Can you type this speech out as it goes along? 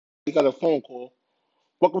You got a phone call.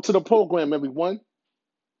 Welcome to the program, everyone.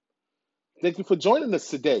 Thank you for joining us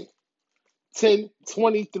today.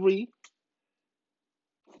 10/23,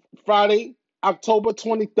 Friday, October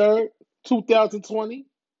 23rd, 2020.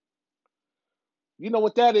 You know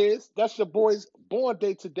what that is. That's your boy's born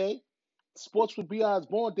day today. Sports with BI's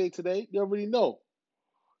born day today. You already know.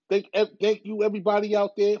 Thank you, everybody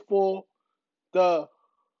out there, for the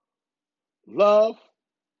love,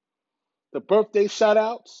 the birthday shout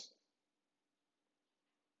outs.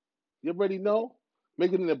 You already know.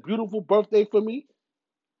 Making it a beautiful birthday for me.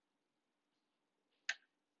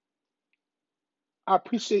 I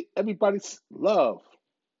appreciate everybody's love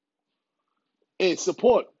and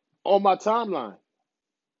support on my timeline.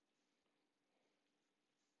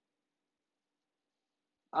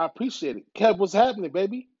 I appreciate it. Kev, what's happening,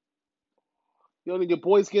 baby? Your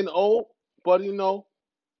boy's getting old, but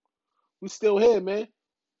we still here, man.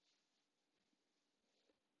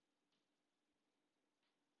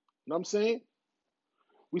 Know what I'm saying?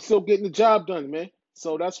 We still getting the job done, man.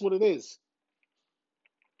 So that's what it is.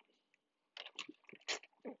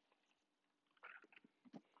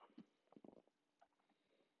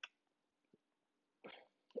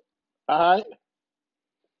 All right.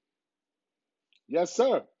 Yes,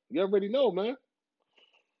 sir. You already know, man.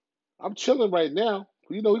 I'm chilling right now.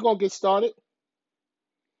 We're gonna get started.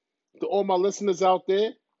 To all my listeners out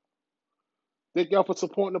there, thank y'all for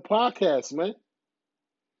supporting the podcast, man.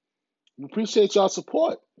 We appreciate y'all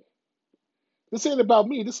support. This ain't about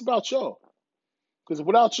me, this is about y'all. Because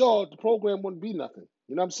without y'all, the program wouldn't be nothing.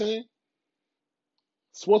 You know what I'm saying?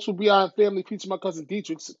 Sports will be our family feature my cousin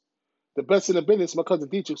Dietrich. The best in the business, my cousin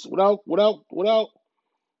Dietrich. Without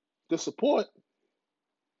the support,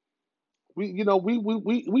 we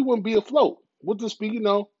wouldn't be afloat. We'll just be,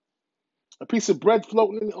 a piece of bread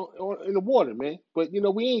floating in the water, man. But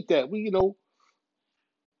we ain't that. We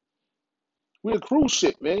a cruise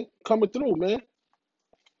ship, man, coming through, man.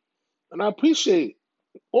 And I appreciate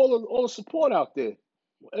all the support out there.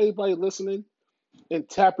 Everybody listening and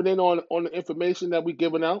tapping in on the information that we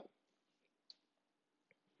giving out.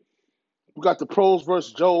 We got the pros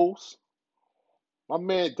versus Joes. My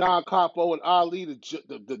man Don Capo and Ali,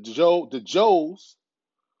 the Joes.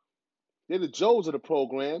 They're the Joes of the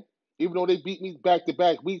program. Even though they beat me back to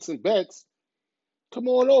back weeks and bets, come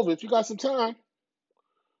on over if you got some time.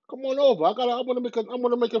 Come on over. I want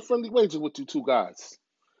to make a friendly wager with you two guys.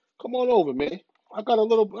 Come on over, man. I got a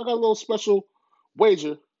little special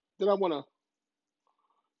wager that I wanna,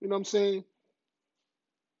 you know what I'm saying,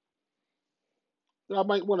 that I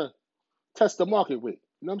might wanna test the market with.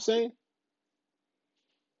 You know what I'm saying?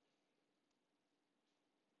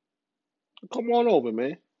 Come on over,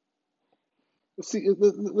 man. Let's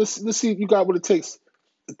see if you got what it takes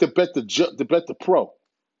to bet the pro,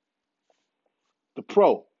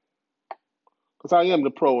 because I am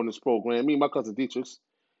the pro in this program. Me and my cousin Dietrich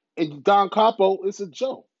and Don Capo is a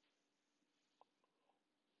Joe.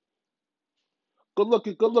 Good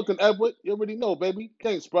looking, Edward. You already know, baby.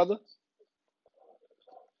 Thanks, brother.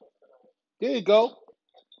 There you go.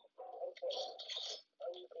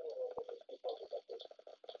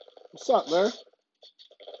 What's up, man? What's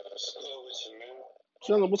good with you, man?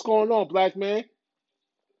 Chilling. What's going on, black man? Nothing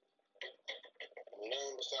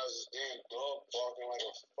besides this damn dog barking like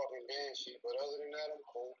a fucking banshee, but other than that, I'm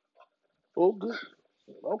cool. Oh, good.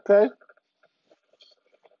 Okay.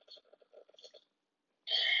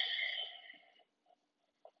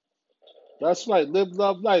 That's right. Live,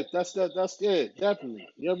 love, life. That's it. Definitely.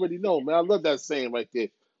 You already know, man. I love that saying right there.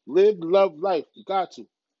 Live, love, life. You got to.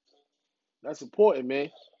 That's important, man.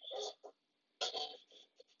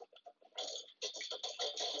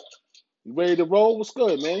 You ready to roll? What's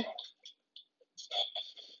good, man?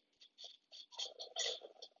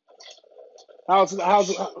 How's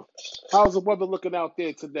how's the weather looking out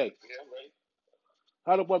there today? Yeah, I'm ready.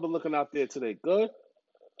 How the weather looking out there today? Good. I don't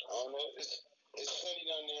know. It's sunny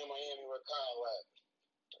down there in Miami where Kyle at.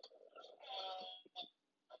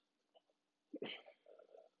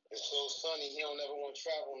 It's so sunny, he don't ever want to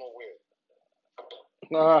travel nowhere.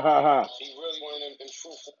 Ha ha ha. He really one of them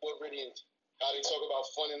true Floridians. How they talk about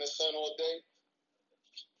fun in the sun all day.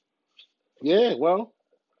 Yeah. Well,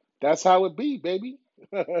 that's how it be, baby.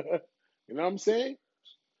 You know what I'm saying?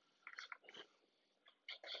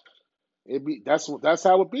 That's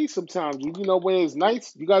how it be sometimes. Where it's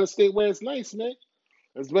nice, you gotta stay where it's nice, man.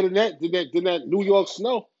 It's better than that New York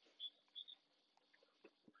snow.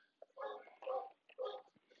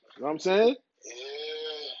 You know what I'm saying?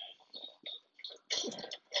 Yeah.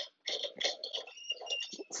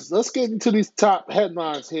 So let's get into these top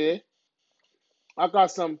headlines here. I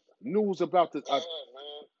got some news about the Go ahead,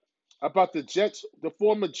 man. about the Jets, the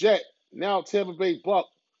former Jet, now Tampa Bay Buck,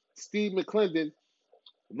 Steve McClendon,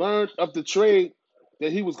 learned of the trade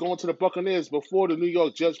that he was going to the Buccaneers before the New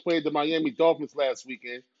York Jets played the Miami Dolphins last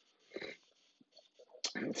weekend.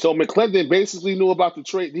 So McClendon basically knew about the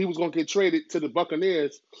trade. He was going to get traded to the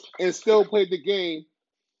Buccaneers and still played the game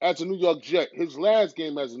as a New York Jet. His last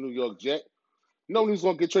game as a New York Jet. Knowing he was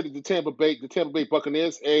going to get traded to Tampa Bay, the Tampa Bay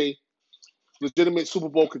Buccaneers, a legitimate Super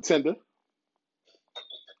Bowl contender.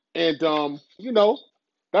 And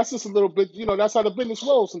that's just a little bit. That's how the business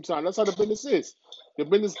rolls sometimes. That's how the business is. The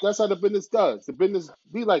business. That's how the business does. The business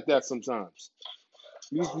be like that sometimes.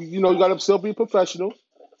 You got to still be professional,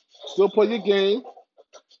 still play your game,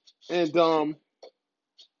 and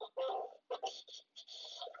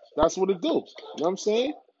that's what it do. You know what I'm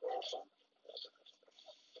saying?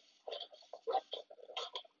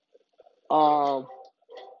 Um,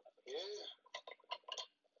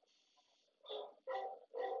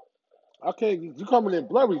 okay, you coming in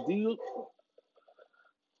blurry, do you?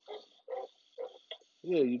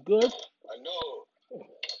 Yeah, you good? I know.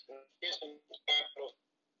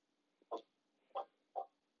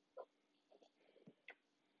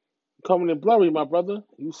 Coming in blurry, my brother.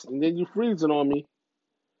 And then you freezing on me.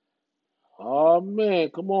 Oh man,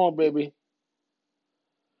 come on, baby.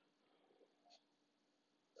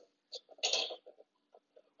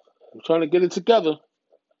 I'm trying to get it together.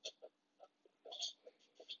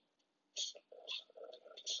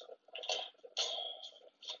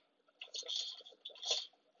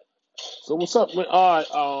 So what's up, man? All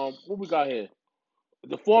right, what we got here?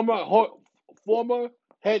 The former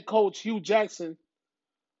head coach Hugh Jackson,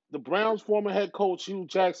 the Browns' former head coach Hugh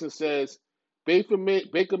Jackson says Baker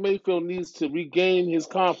Mayfield needs to regain his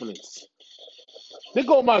confidence. There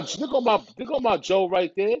go my Joe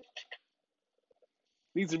right there.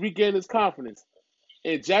 Needs to regain his confidence.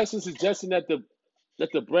 And Jackson suggesting that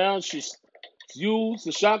the Browns should use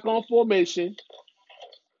the shotgun formation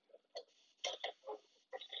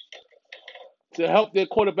to help their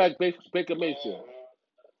quarterback Baker Mayfield.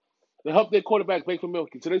 To help their quarterback Baker Mayfield.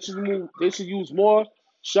 So they should use more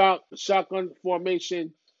shotgun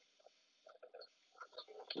formation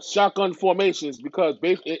shotgun formations because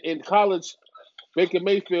in college Baker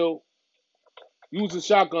Mayfield uses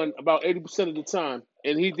shotgun about 80% of the time,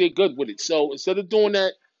 and he did good with it. So instead of doing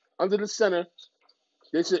that under the center,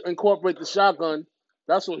 they should incorporate the shotgun.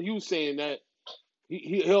 That's what he was saying, that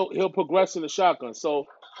he'll progress in the shotgun. So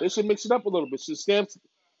they should mix it up a little bit.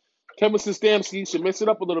 Kevin Stefanski should mix it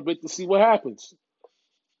up a little bit to see what happens.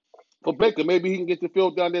 For Baker, maybe he can get the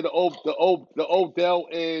field down there to the Odell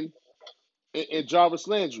and Jarvis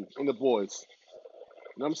Landry and the boys.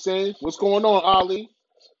 You know what I'm saying? What's going on, Ali?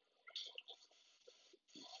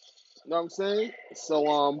 You know what I'm saying? So It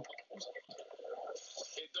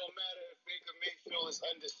don't matter if Baker Mayfield is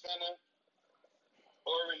under center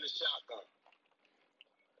or in the shotgun.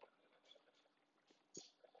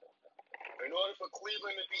 In order for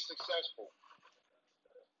Cleveland to be successful,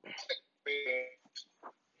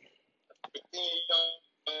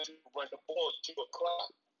 run the ball to a clock.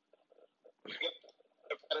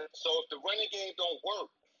 So if the running game don't work,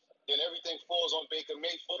 then everything falls on Baker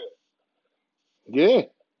Mayfield. yeah.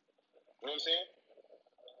 You know what I'm saying?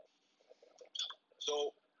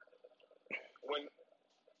 So when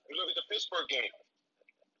you look at the Pittsburgh game,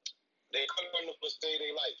 they couldn't run the ball to save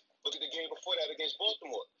their life. Look at the game before that against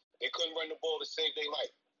Baltimore. They couldn't run the ball to save their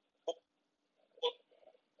life.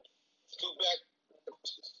 Two back.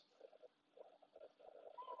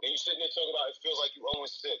 And you sitting there talking about it feels like you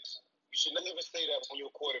 0-6. You should never say that when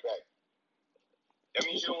you're a quarterback. That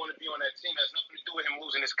means you don't want to be on that team. It has nothing to do with him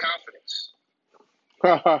losing his confidence.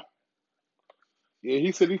 Yeah,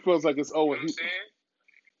 he said he feels like it's You know over. what I'm saying?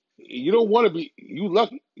 You don't want to be. You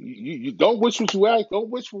lucky. You don't wish what you ask.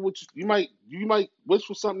 Don't wish for what you might. You might wish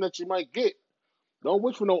for something that you might get. Don't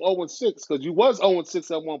wish for no 0-6 because you was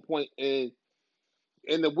 0-6 at one point, and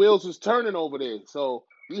the wheels was turning over there. So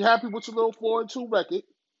be happy with your little 4-2 record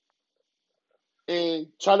and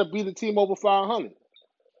try to beat the team over 500.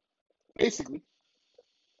 Basically,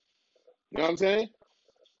 you know what I'm saying?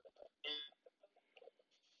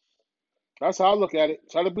 That's how I look at it.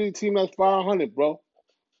 Try to beat a team that's 500, bro.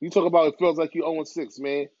 You talk about it feels like you 0-6,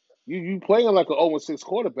 man. You playing like an 0-6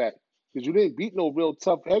 quarterback because you didn't beat no real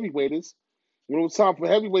tough heavyweights. When it was time for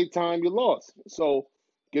heavyweight time, you lost. So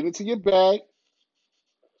get into your bag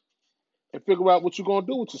and figure out what you're gonna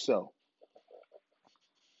do with yourself.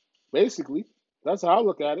 Basically, that's how I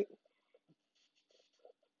look at it.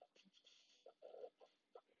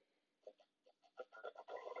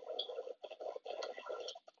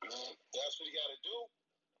 That's what he got to do.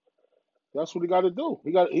 That's what he got to do.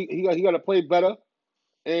 He got to play better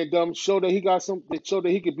and show that he got some. Show that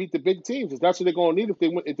he could beat the big teams. That's what they're gonna need if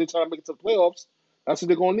they try to make it to the playoffs. That's what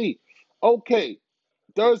they're gonna need. Okay,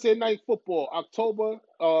 Thursday night football, October.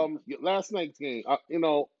 Last night's game.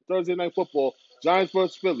 Thursday night football, Giants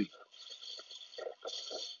versus Philly.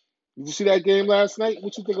 Did you see that game last night?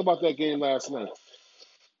 What you think about that game last night?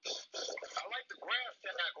 I like the grass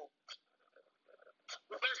tackle.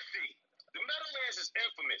 But let's see. The Meadowlands is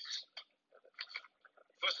infamous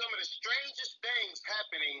for some of the strangest things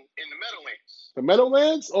happening in the Meadowlands. The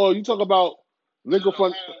Meadowlands, or you talk about Lincoln For for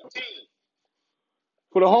the home team.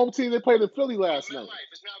 the home team? They played in Philly Oh, last night.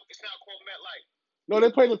 MetLife. It's now called MetLife. No,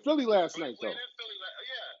 they played in Philly last But they night played though. in Philly.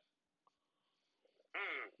 Yeah.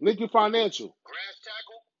 Lincoln Financial. Grass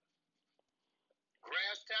tackle.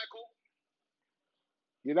 Grass tackle.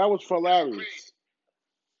 Yeah, that was That's hilarious. crazy.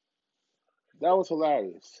 That was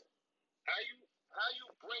hilarious. How you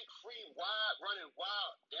break free wide, running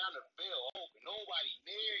wild down the field, open, nobody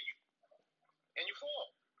near you, and you fall.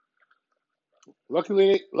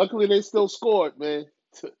 Luckily they still scored, man.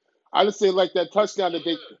 I just didn't like that touchdown that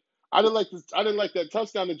they. I didn't like that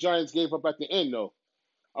touchdown the Giants gave up at the end though.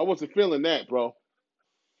 I wasn't feeling that, bro.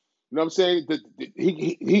 You know what I'm saying? He At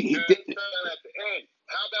the end.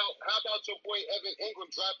 How about your boy Evan Ingram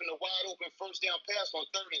dropping a wide open first down pass on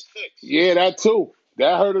 3rd and 6? Yeah, that too.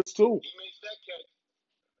 That hurt us too. He makes that catch.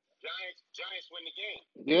 Giants win the game.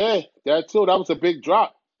 Yeah, that too. That was a big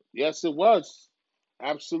drop. Yes, it was.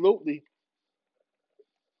 Absolutely.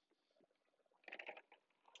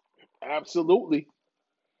 Absolutely.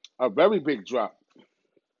 A very big drop.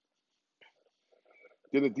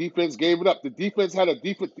 Then the defense gave it up. The defense had a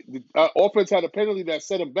defense. The offense had a penalty that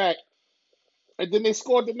set them back, and then they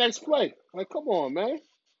scored the next play. Like, come on, man.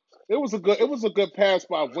 It was a good pass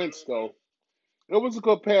by Wentz though. It was a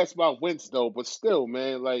good pass by Wentz though, but still,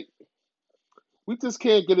 man, like we just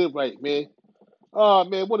can't get it right, man. Oh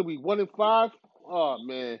man, what are we 1-5? Oh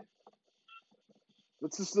man,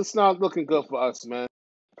 it's not looking good for us, man.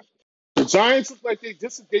 The Giants look like they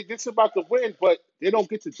just about to win, but they don't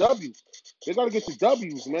get the W. They gotta get the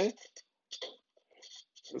W's, man.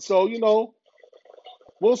 So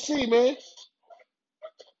we'll see, man.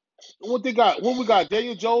 What they got? What we got?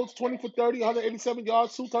 Daniel Jones, 20 for 30, 187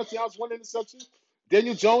 yards, 2 touchdowns, 1 interception.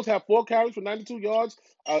 Daniel Jones had 4 carries for 92 yards.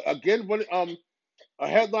 Again, running a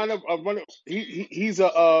headliner running. He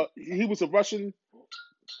was a Russian.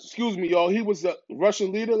 Excuse me, y'all. He was the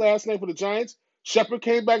Russian leader last night for the Giants. Shepard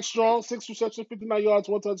came back strong, 6 receptions, 59 yards,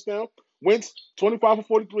 1 touchdown. Wentz, 25 for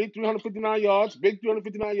 43, 359 yards, big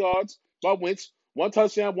 359 yards by Wentz. 1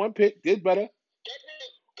 touchdown, 1 pick, did better.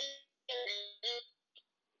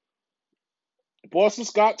 Boston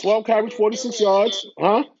Scott, 12 carries, 46 yards.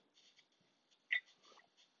 Huh?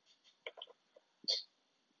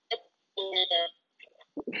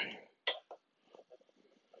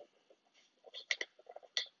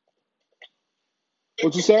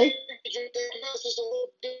 What you say?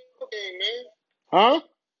 Huh?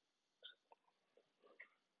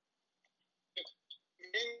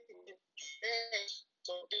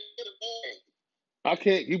 I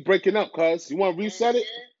can't. You breaking up, cuz. You want to reset it?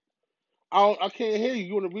 I can't hear you.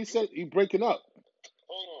 You want to reset it? You breaking up.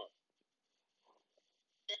 Hold on.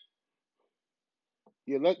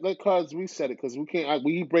 Yeah, let cuz reset it because we can't.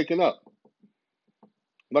 We breaking up.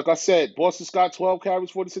 Like I said, Boston Scott, 12 carries,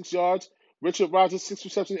 46 yards. Richard Rodgers, 6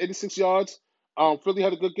 receptions, 86 yards. Philly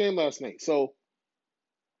had a good game last night. So,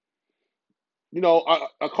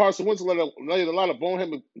 Carson Wentz laid a lot of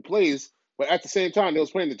boneheaded plays, but at the same time, they was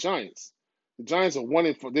playing the Giants. The Giants are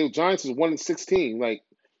 1-4. The Giants is 1-16. Like,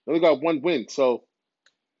 they only got one win. So,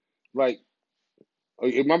 like,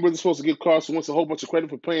 remember they're supposed to give Carson Wentz a whole bunch of credit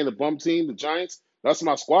for playing the bum team, the Giants. That's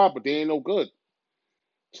my squad, but they ain't no good.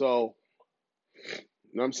 So, you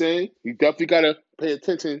know what I'm saying? You definitely gotta pay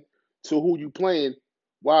attention to who you playing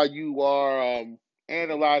while you are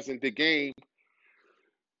analyzing the game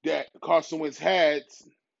that Carson Wentz had.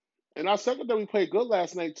 And our secondary played good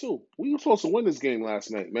last night too. We were supposed to win this game last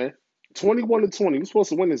night, man. 21-20. We were supposed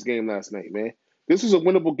to win this game last night, man. This was a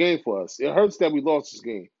winnable game for us. It hurts that we lost this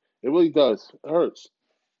game. It really does. It hurts.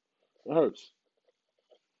 It hurts.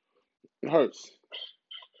 It hurts.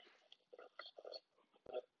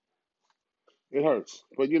 It hurts.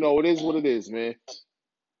 But it is what it is, man.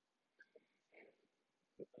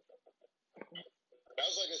 That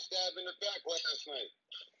was like a stab in the back last night.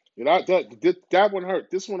 That one hurt.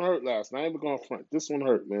 This one hurt last night. I ain't even going front. This one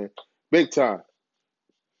hurt, man. Big time.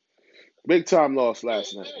 Big time loss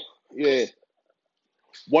last night. Yeah.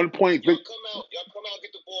 1 point. Y'all come out,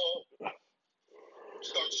 get the ball,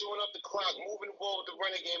 start chewing up the clock, moving the ball with the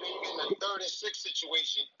running game, and you get in a 3rd and 6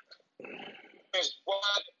 situation. It's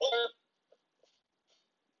wide open.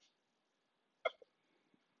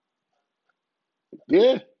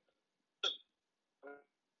 Yeah.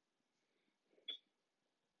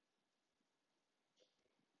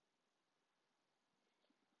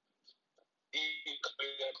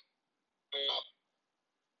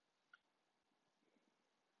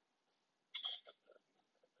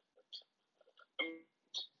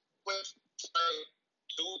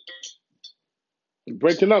 You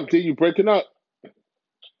breaking up, D. You breaking up.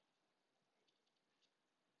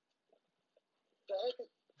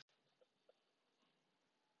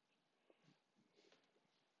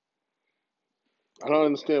 I don't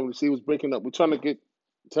understand when you see was breaking up. We're trying to get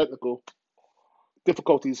technical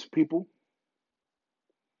difficulties, people,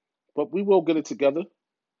 but we will get it together.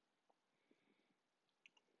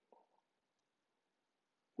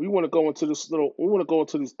 We want to go into this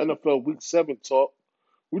NFL Week 7 talk.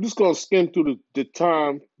 We're just gonna skim through the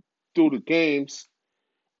time through the games.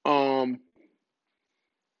 Um,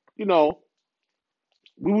 you know,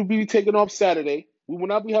 we will be taking off Saturday. We will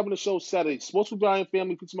not be having a show Saturday. Sports with Brian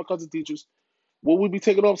family, featuring my cousin teachers. We will be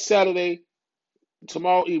taking off Saturday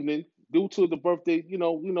tomorrow evening due to the birthday. We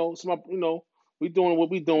doing what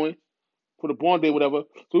we doing for the born day, whatever.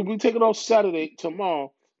 So we'll be taking off Saturday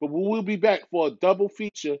tomorrow, but we will be back for a double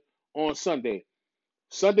feature on Sunday.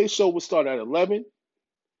 Sunday show will start at 11,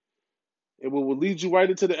 and we will lead you right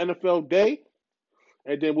into the NFL day,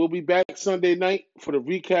 and then we'll be back Sunday night for the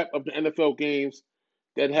recap of the NFL games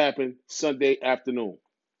that happened Sunday afternoon.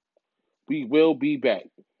 We will be back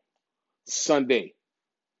Sunday.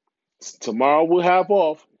 Tomorrow we'll have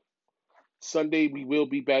off. Sunday we will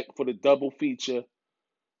be back for the double feature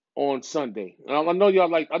on Sunday. And I know y'all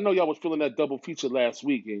was feeling that double feature last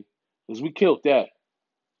weekend because we killed that.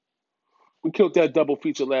 We killed that double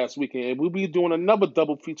feature last weekend, and we'll be doing another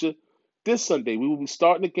double feature this Sunday. We will be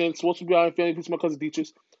starting again. Sports will be on family. Peace, my cousin Dietrich.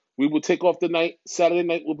 We will take off the night. Saturday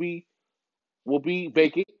night will be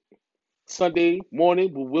vacant. Sunday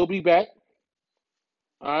morning we will be back.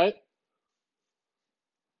 All right,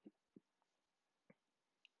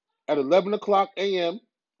 at 11 o'clock a.m.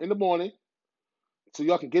 in the morning, so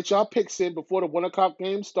y'all can get y'all picks in before the 1 o'clock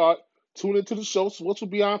game start. Tune into the show. Sports will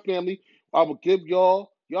be on family. I will give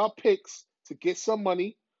y'all picks to get some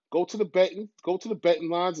money. Go to the betting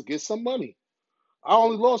lines and get some money. I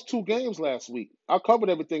only lost 2 games last week. I covered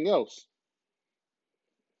everything else.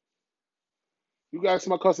 You guys,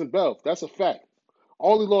 my cousin Bell. That's a fact. I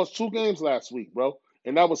only lost 2 games last week, bro.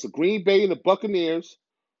 And that was the Green Bay and the Buccaneers,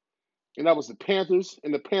 and that was the Panthers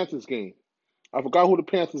and the Panthers game. I forgot who the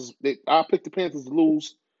Panthers. I picked the Panthers to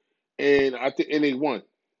lose, and they won.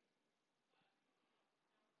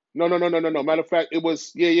 No, no, no, no, no, no. Matter of fact, it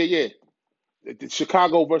was yeah.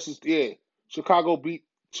 Chicago versus Chicago beat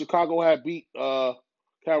Chicago had beat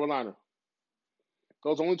Carolina.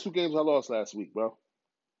 Those are only 2 games I lost last week, bro.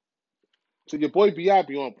 So your boy Bi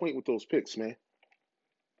be on point with those picks, man.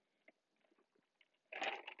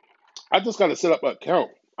 I just gotta set up an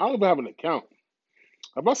account. I don't even have an account.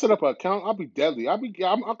 If I set up an account, I'll be deadly. I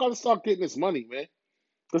gotta start getting this money, man.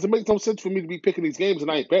 Because it makes no sense for me to be picking these games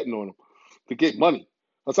and I ain't betting on them to get money.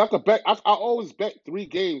 Cause I could bet. I always bet 3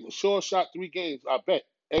 games, a sure shot 3 games. I bet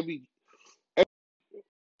every. You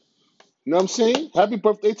know what I'm saying? Happy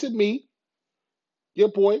birthday to me, your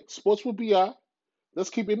boy, Sports with Bi.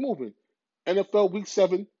 Let's keep it moving. NFL Week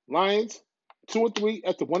 7, Lions 2-3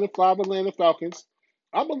 at the 1-5 Atlanta Falcons.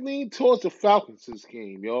 I'm gonna lean towards the Falcons this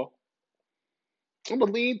game, y'all. I'm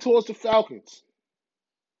gonna lean towards the Falcons.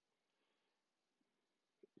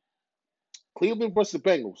 Cleveland versus the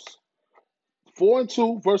Bengals.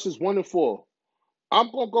 4-2 versus 1-4.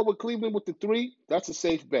 I'm gonna go with Cleveland with the 3. That's a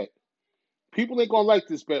safe bet. People ain't gonna like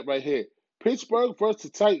this bet right here. Pittsburgh versus the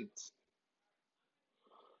Titans.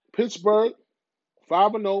 Pittsburgh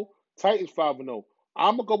 5-0. Titans 5-0.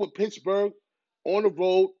 I'm gonna go with Pittsburgh on the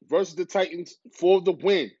road versus the Titans for the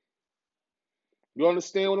win. You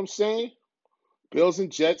understand what I'm saying? Bills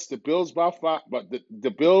and Jets. The Bills by 5, but the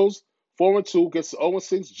Bills 4-2 gets the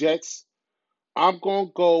 0-6 Jets. I'm gonna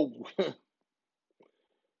go.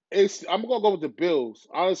 I'm gonna go with the Bills.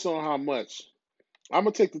 I don't know how much. I'm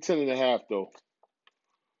gonna take the 10.5 though.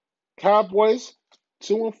 Cowboys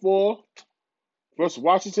 2-4 versus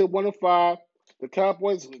Washington 1-5. The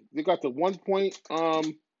Cowboys they got the 1 point.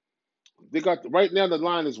 They got right now the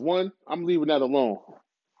line is 1. I'm leaving that alone.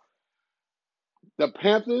 The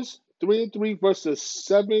Panthers 3-3 versus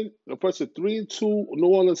 3-2 New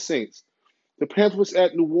Orleans Saints. The Panthers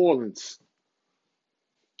at New Orleans.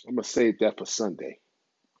 I'm gonna save that for Sunday.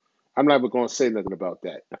 I'm not even gonna say nothing about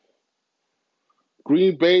that.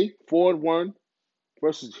 Green Bay 4-1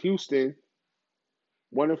 versus Houston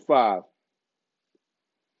 1-5.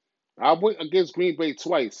 I went against Green Bay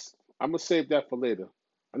twice. I'm gonna save that for later.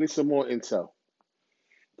 I need some more intel.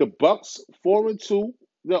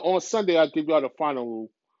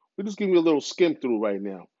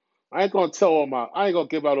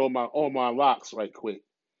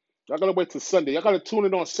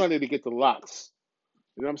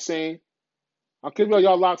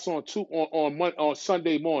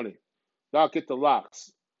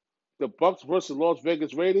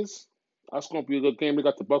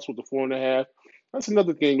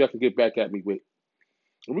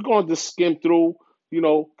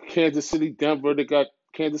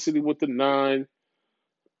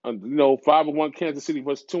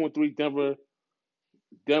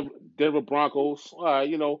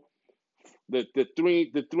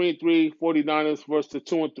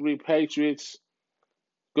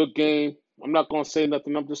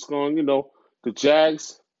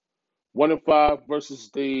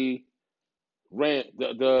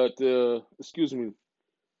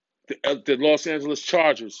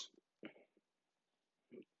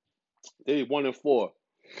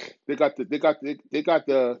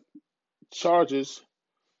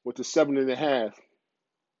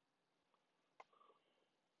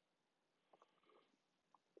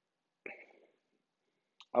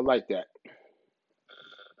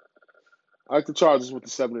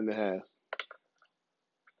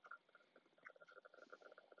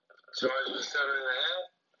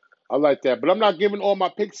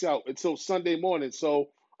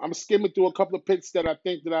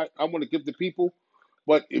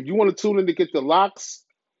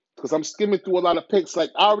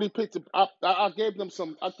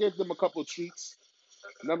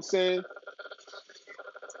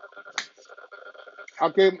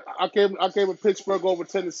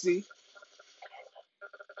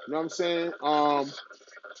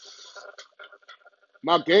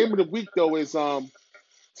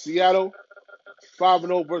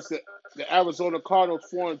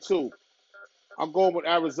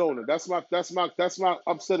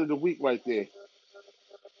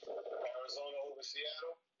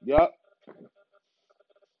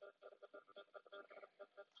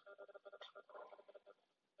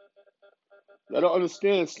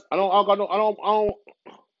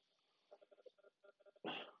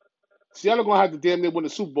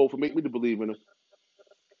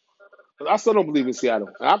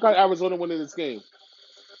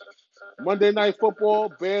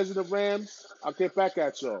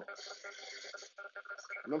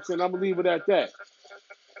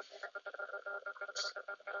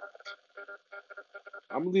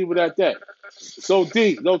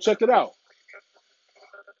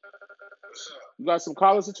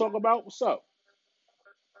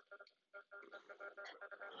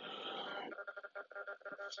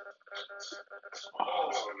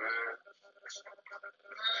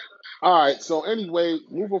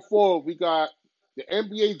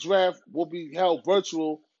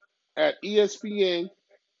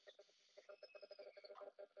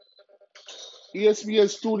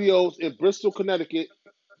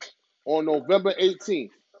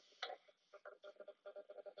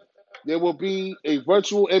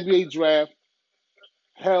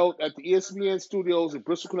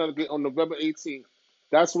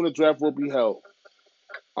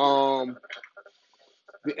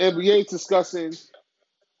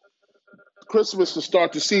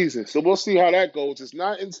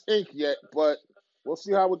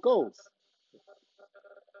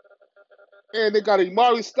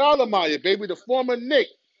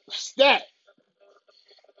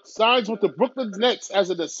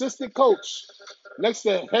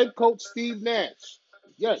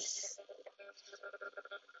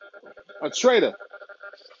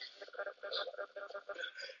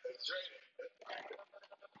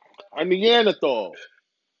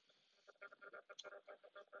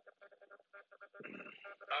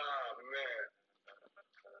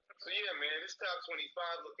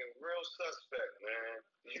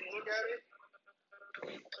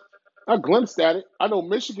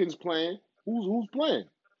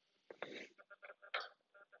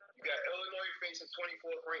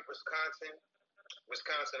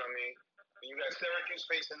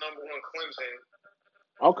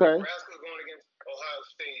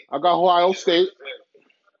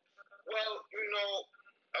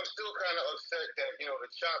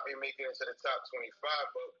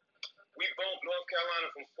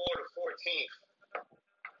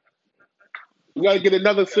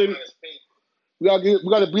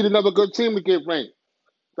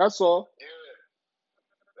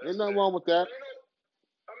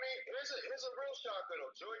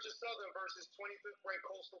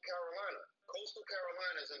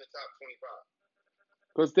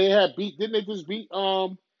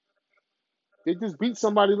 They just beat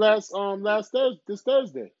somebody this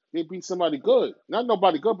Thursday. They beat somebody good. Not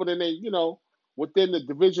nobody good, but then they, within the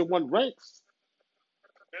Division 1 ranks.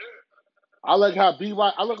 I like how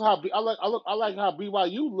BY. I look how B- I like how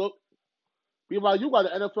BYU look. BYU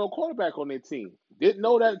got an NFL quarterback on their team. Didn't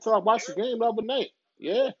know that until I watched the game the other night.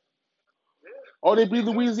 Yeah. Oh, they beat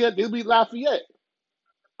Louisiana. They beat Lafayette.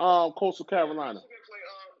 Coastal Carolina. Michigan play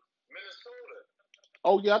Minnesota.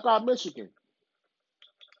 Oh yeah, I got Michigan.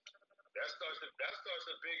 That starts the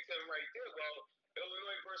Big Ten right there. Well,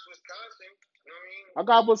 Illinois versus Wisconsin. You know what I mean? I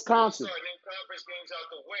got Wisconsin. Starting them conference games out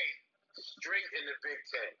the way, straight in the Big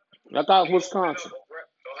Ten. I got Wisconsin.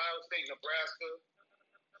 Ohio State, Nebraska,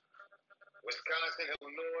 Wisconsin,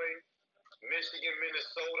 Illinois, Michigan,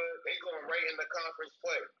 Minnesota. They going right in the conference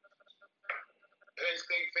play. Penn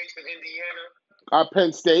State facing Indiana. Got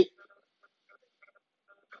Penn State.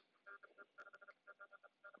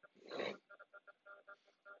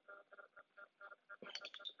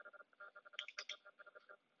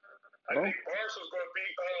 I think Marshall's going to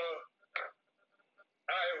beat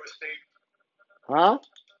Iowa State. Huh?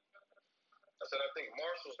 I said I think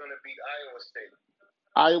Marshall's going to beat Iowa State.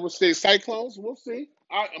 Iowa State Cyclones. We'll see.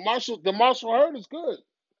 The Marshall herd is good.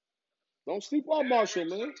 Don't sleep on Marshall,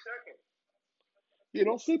 man. Yeah,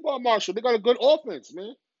 don't sleep on Marshall. They got a good offense,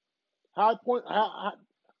 man. They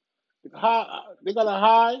got a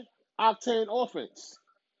high octane offense,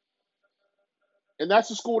 and that's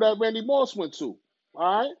the school that Randy Moss went to.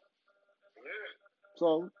 All right.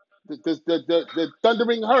 So the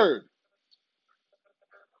Thundering Herd.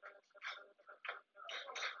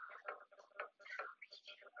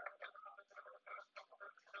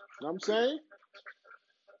 You know what I'm saying?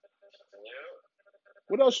 Yeah.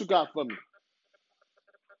 What else you got for me?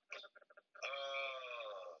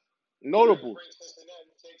 Notable.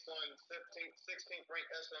 Cincinnati takes on 16th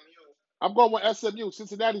ranked SMU. I'm going with SMU.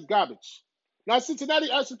 Cincinnati's garbage. Now,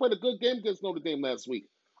 Cincinnati actually played a good game against Notre Dame last week.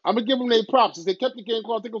 I'm going to give them their props. They kept the game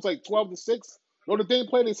close. I think it was like 12-6. Notre Dame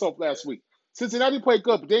played themselves last week. Cincinnati played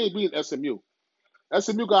good, but they ain't beating SMU.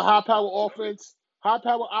 SMU got high-power offense,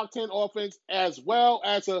 high-power octane offense, as well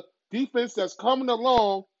as a defense that's coming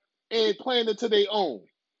along and playing into their own.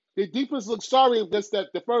 The defense looks sorry against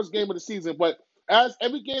the first game of the season, but as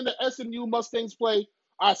every game that SMU Mustangs play,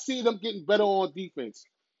 I see them getting better on defense.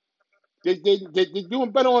 They're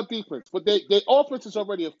doing better on defense, but their offense is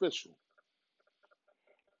already official.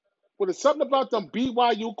 But there's something about them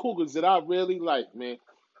BYU Cougars that I really like, man.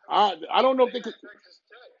 I don't know if they could.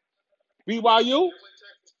 BYU?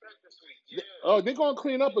 Oh, they're going to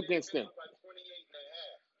clean up against them.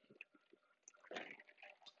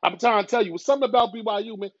 I'm trying to tell you, something about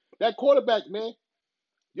BYU, man. That quarterback, man.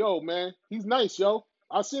 Yo, man, he's nice, yo.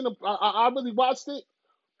 I seen him. I really watched it.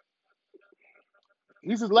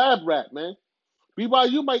 He's a lab rat, man.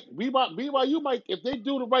 BYU might, if they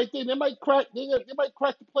do the right thing, they might crack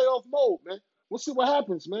the playoff mold, man. We'll see what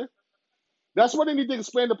happens, man. That's why they need to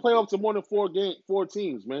expand the playoffs to more than four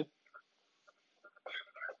teams, man.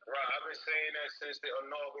 Right, I've been saying that since the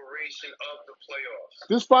inauguration of the playoffs.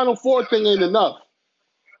 This Final Four thing ain't enough.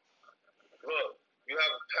 Look, you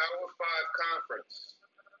have a Power 5 conference,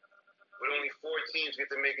 but only 4 teams get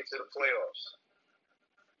to make it to the playoffs.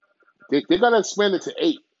 They gotta expand it to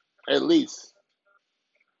 8, at least.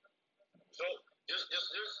 So just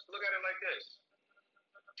look at it like this.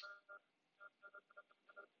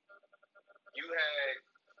 You had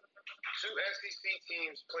 2 SEC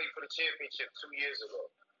teams play for the championship 2 years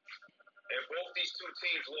ago. And both these 2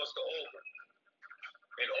 teams lost to Auburn.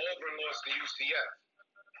 And Auburn lost to UCF.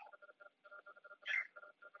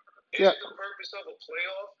 Is it the purpose of a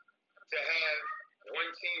playoff to have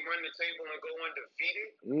one team run the table and go undefeated?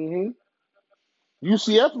 Mm-hmm.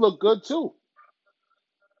 UCF looked good too.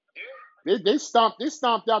 Yeah. They stomped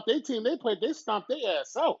out their team. They stomped their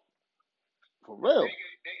ass out. For real. They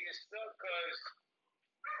get stuck because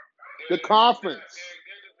the conference.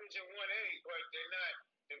 They're Division 1A, but they're not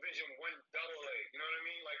Division 1 AA. You know what I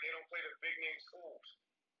mean? Like they don't play the big name schools.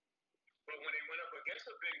 But when they went up against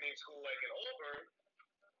a big name school like in Auburn,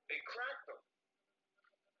 they cracked them.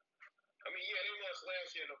 I mean, yeah, they lost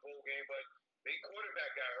last year in the bowl game, but their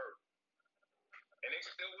quarterback got hurt. And they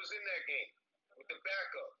still was in that game with the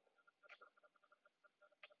backup.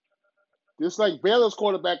 Just like Baylor's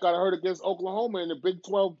quarterback got hurt against Oklahoma in the Big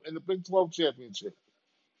 12 championship.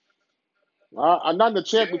 Not in the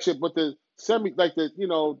championship, but the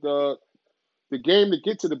the game to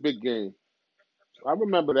get to the big game. I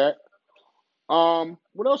remember that.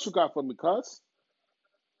 What else you got for me, cuz?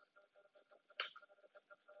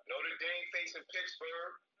 Notre Dame facing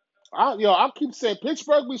Pittsburgh. I keep saying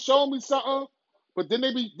Pittsburgh be showing me something, but then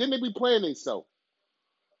they be playing themselves.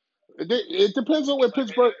 It depends on where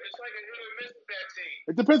Pittsburgh. It's like a hit or miss with that team.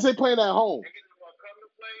 It depends. They playing at home. They either gonna come to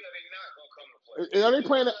play or they not gonna come to play. Are they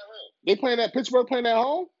playing? They playing at Pittsburgh playing at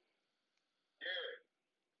home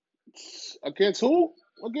Yeah. against who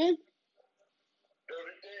again?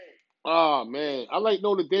 Notre Dame. Oh man, I like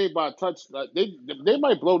Notre Dame by a touch. Like, they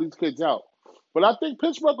might blow these kids out, but I think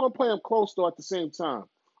Pittsburgh gonna play them close though at the same time.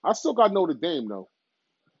 I still got Notre Dame though.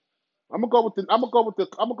 I'm gonna go with the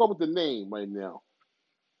name right now.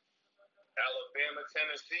 Alabama,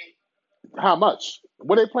 Tennessee. How much?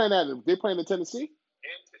 What they playing at? They playing in Tennessee? In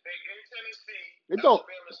Tennessee, They don't.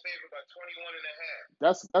 Alabama's favored by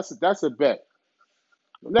 21.5. That's a bet.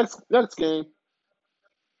 Next game.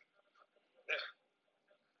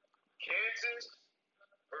 Kansas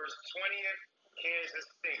versus 20th Kansas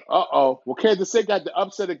State. Well, Kansas State got the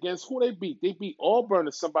upset against who they beat. They beat Auburn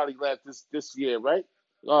or somebody this year, right?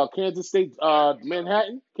 Kansas State,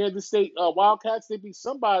 Manhattan, Kansas State Wildcats. They beat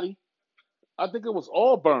somebody. I think it was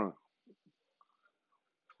Auburn.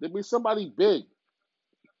 They beat somebody big.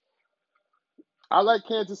 I like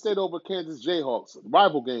Kansas State over Kansas Jayhawks.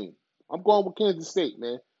 Rival game. I'm going with Kansas State,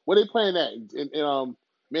 man. Where they playing at? In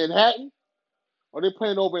Manhattan? Or they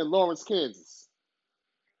playing over in Lawrence, Kansas?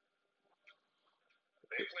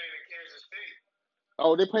 They playing in Kansas State.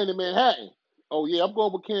 Oh, they playing in Manhattan. Oh yeah, I'm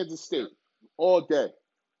going with Kansas State all day.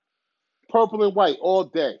 Purple and white all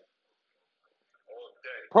day. All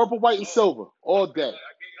day. Purple, white, and silver all day. I gave you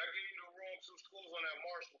the wrong two schools on that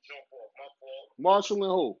Marshall jump off. My fault. Marshall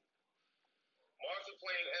and who? Marshall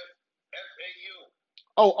playing FAU.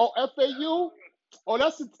 FAU.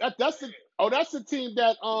 That's the team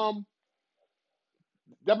that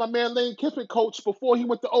my man Lane Kiffin coached before he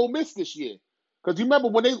went to Ole Miss this year. Because you remember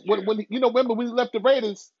when remember when he left the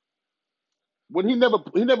Raiders, when he never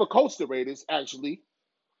coached the Raiders actually,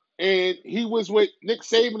 and he was with Nick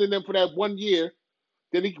Saban and them for that 1 year.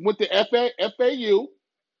 Then he went to FAU,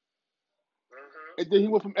 and then he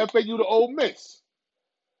went from FAU to Ole Miss.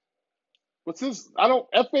 But since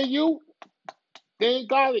FAU, they ain't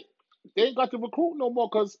got it. They ain't got the recruit no more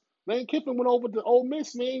because Lane Kiffin went over to Ole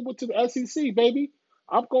Miss, man. He went to the SEC, baby.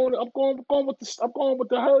 I'm going with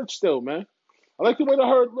the Herd still, man. I like the way the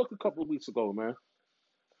Herd looked a couple of weeks ago, man.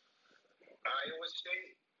 Iowa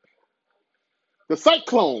State. The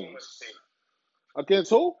Cyclones. Against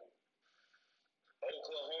who?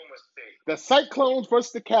 Oklahoma State. The Cyclones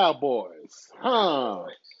versus the Cowboys. Huh.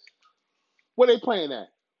 Where they playing at?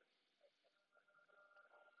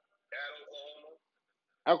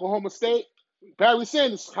 At Oklahoma State? Barry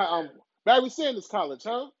Sanders College,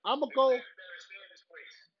 huh? I'm going to go. Barry Sanders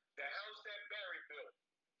place. The house that Barry built.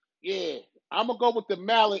 Yeah. I'm going to go with the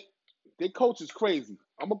Mallet. Their coach is crazy.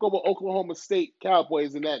 I'm going to go with Oklahoma State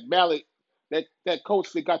Cowboys and that Mallet, that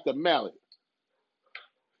coach that got the Mallet.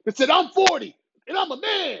 They said, I'm 40 and I'm a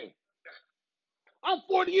man. I'm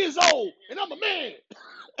 40 years old and I'm a man.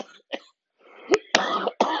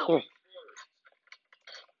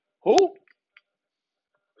 Who?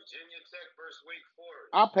 Virginia Tech versus Wake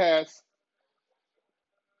Forest. I pass.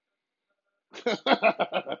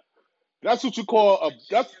 That's what you call a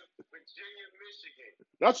Virginia, Michigan.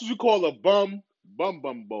 That's what you call a bum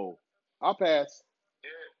bowl. I'll pass.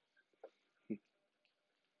 Yeah.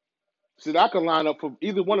 See, I can line up for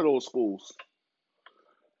either one of those schools.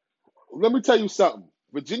 Let me tell you something.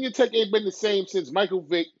 Virginia Tech ain't been the same since Michael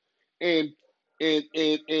Vick, and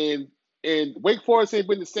Wake Forest ain't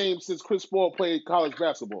been the same since Chris Paul played college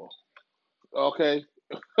basketball. Okay.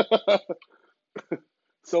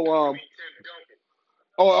 So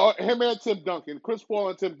him and Tim Duncan, Chris Paul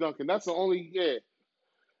and Tim Duncan. That's the only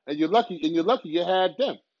And you're lucky you had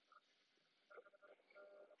them.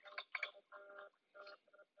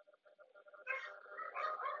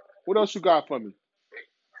 What else you got for me?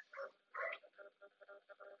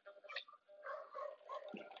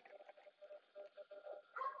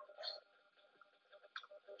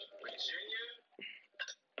 Virginia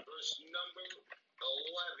versus number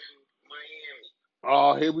 11, Miami.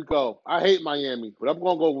 Oh, here we go. I hate Miami, but I'm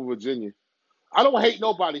going to go with Virginia. I don't hate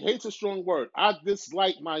nobody. Hate's a strong word. I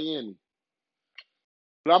dislike Miami.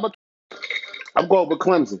 But I'm going with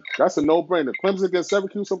Clemson. That's a no-brainer. Clemson against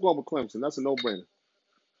Syracuse, I'm going with Clemson. That's a no-brainer.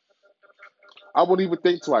 I wouldn't even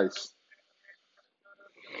think twice.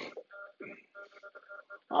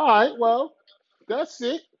 All right, well, that's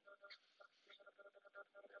it.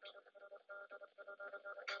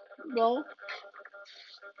 No.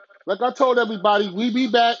 Like I told everybody, we'll be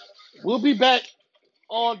back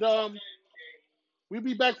on we'll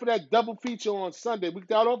be back for that double feature on Sunday. We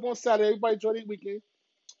got off on Saturday. Everybody enjoy the weekend.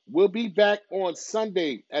 We'll be back on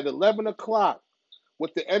Sunday at 11 o'clock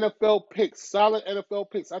with the NFL picks, solid NFL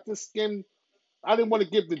picks. I just skimmed I didn't want to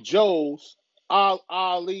give the Joes,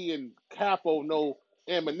 Ali and Capo, no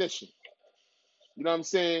ammunition. You know what I'm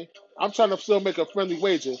saying? I'm trying to still make a friendly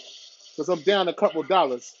wager because I'm down a couple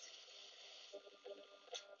dollars.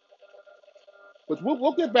 But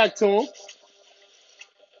we'll get back to him.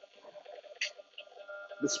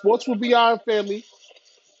 The sports will be our family.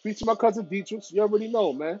 Feature my cousin Dietrich. You already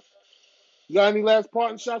know, man. You got any last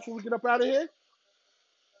parting shots before we get up out of here?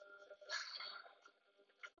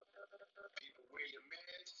 People wear your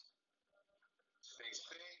mask, stay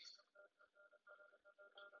safe,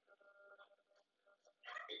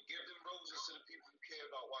 and give them roses to the people you care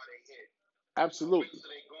about while they here. Absolutely. Wait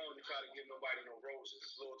till they gone to try to give nobody no roses.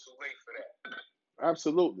 It's a little too late for that.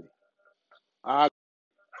 Absolutely. I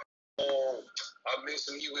miss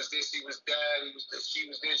him. He was this. He was that. He was this. She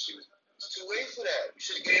was this. She was. It's too late for that. You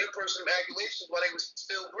should have gave the person congratulations while they was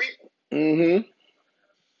still breathing. Mm-hmm.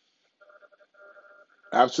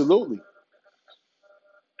 Absolutely.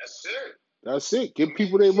 That's it. That's it. Give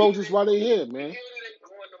people their roses while they're here, man.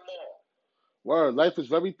 Word. Life is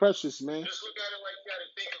very precious, man. Just look at it like that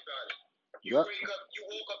and think about it. You Yep. wake up. You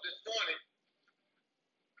woke up this morning.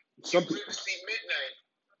 Something. You live to see midnight.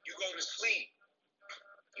 You go to sleep.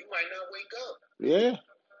 You might not wake up. Yeah.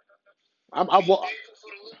 Be thankful for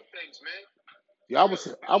the little things, man. Yeah,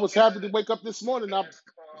 I was happy to wake up this morning. And be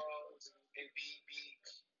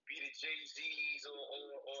the Jay-Z's or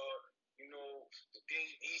you know the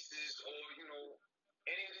Dave Eastes or you know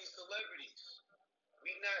any of these celebrities.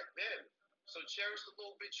 We not them. So cherish the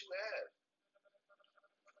little bit you have.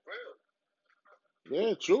 Real.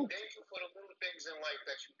 Yeah, true. Be thankful for the little things in life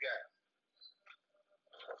that you got.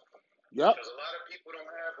 Yep. Because a lot of people don't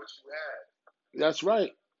have what you have. That's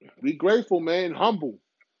right. Be grateful, man. Humble.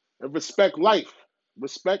 And respect life.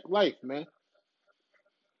 Respect life, man.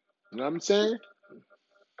 You know what I'm saying?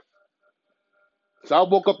 So I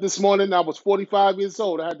woke up this morning. I was 45 years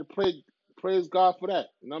old. I had to praise God for that.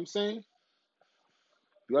 You know what I'm saying?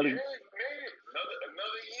 You gotta, Yeah, you made it.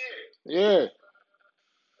 Another year. yeah.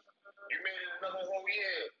 You made it another whole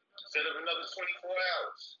year instead of another 24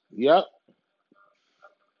 hours. Yep.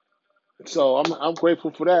 So I'm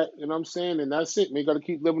grateful for that. You know what I'm saying? And that's it. Man, got to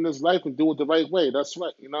keep living this life and do it the right way. That's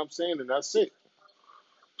right. You know what I'm saying? And that's it.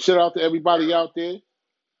 Shout out to everybody out there.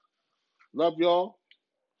 Love y'all.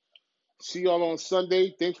 See y'all on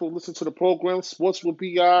Sunday. Thanks for listening to the program. Sports with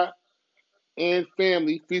BI and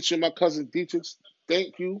family featuring my cousin Dietrich.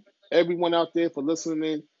 Thank you, everyone out there, for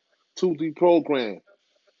listening to the program.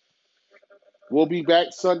 We'll be back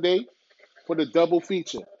Sunday for the double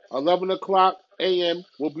feature. 11 o'clock a.m.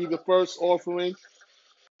 will be the first offering.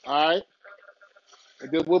 All right.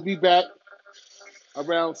 And then we'll be back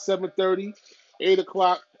around 7:30, 8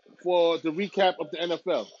 o'clock for the recap of the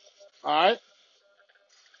NFL. All right.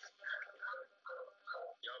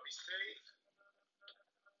 Y'all be safe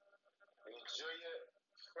and enjoy your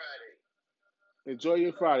Friday. Enjoy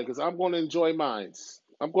your Friday because I'm going to enjoy mine.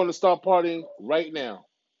 I'm going to start partying right now.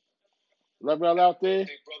 Love y'all out there.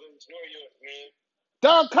 Hey, brother, enjoy yours, man.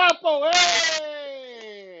 Don Capo,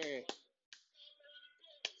 hey!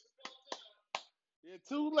 You're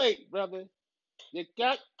too late, brother. You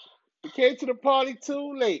came to the party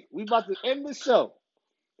too late. We about to end the show.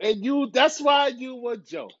 And that's why you were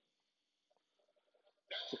Joe.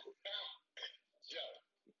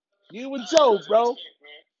 You were Joe, bro.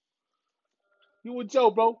 You were Joe,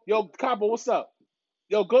 bro. Yo, Capo, what's up?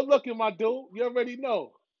 Yo, good looking, my dude. You already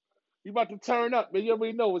know. You about to turn up, man. You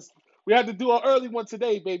already know. We had to do an early one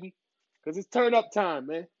today, baby. Because it's turn up time,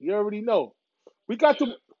 man. You already know. We got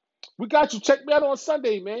you. Check me out on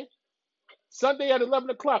Sunday, man. Sunday at 11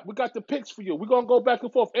 o'clock. We got the picks for you. We're going to go back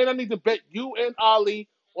and forth. And I need to bet you and Ali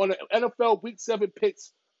on the NFL Week 7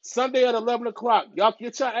 picks Sunday at 11 o'clock. Y'all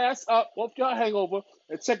get your ass up off your hangover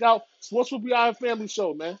and check out Sports Will Be Our Family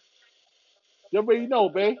Show, man. You already know,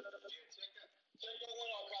 babe. Check that one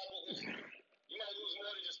out, Pablo. You might lose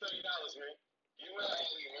more than just $30, man. You and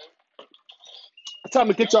Ali, man. Time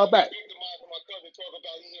to get y'all back. My cousin talk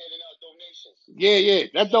about he handing out donations. Yeah.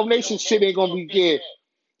 That donation shit ain't gonna be good.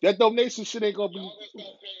 That donation shit ain't gonna be. Y'all gonna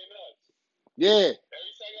start paying us. Yeah. Every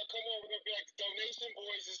time y'all come over, we're gonna be like, the donation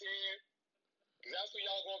boys is here. Cause that's what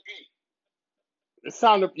y'all gonna be.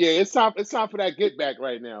 It's time for that get back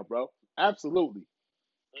right now, bro. Absolutely.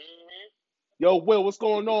 Mm-hmm. Yo, Will, what's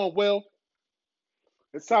going on, Will?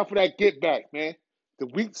 It's time for that get back, man. The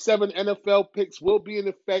Week 7 NFL picks will be in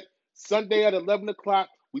effect Sunday at 11 o'clock.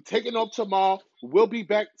 We taking off tomorrow. We'll be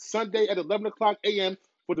back Sunday at 11 o'clock a.m.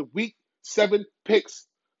 for the Week 7 picks.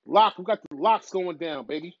 We got the locks going down,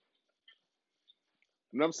 baby.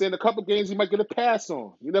 You know what I'm saying? A couple games you might get a pass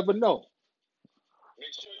on. You never know.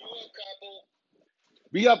 Make sure you up, Capo.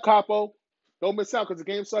 Be up, Capo. Don't miss out because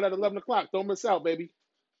the game started at 11 o'clock. Don't miss out, baby.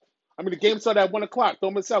 I mean, the game started at 1 o'clock.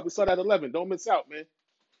 Don't miss out. We started at 11. Don't miss out, man.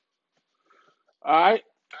 All right.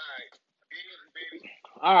 All right. Be easy, baby.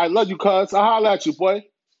 All right. Love you, cuz. I'll holler at you, boy. Love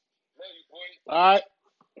you, boy. All right.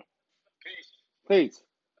 Peace. Peace.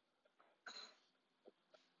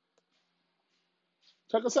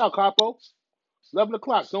 Check us out, Capo. 11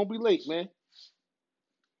 o'clock. Don't be late, man.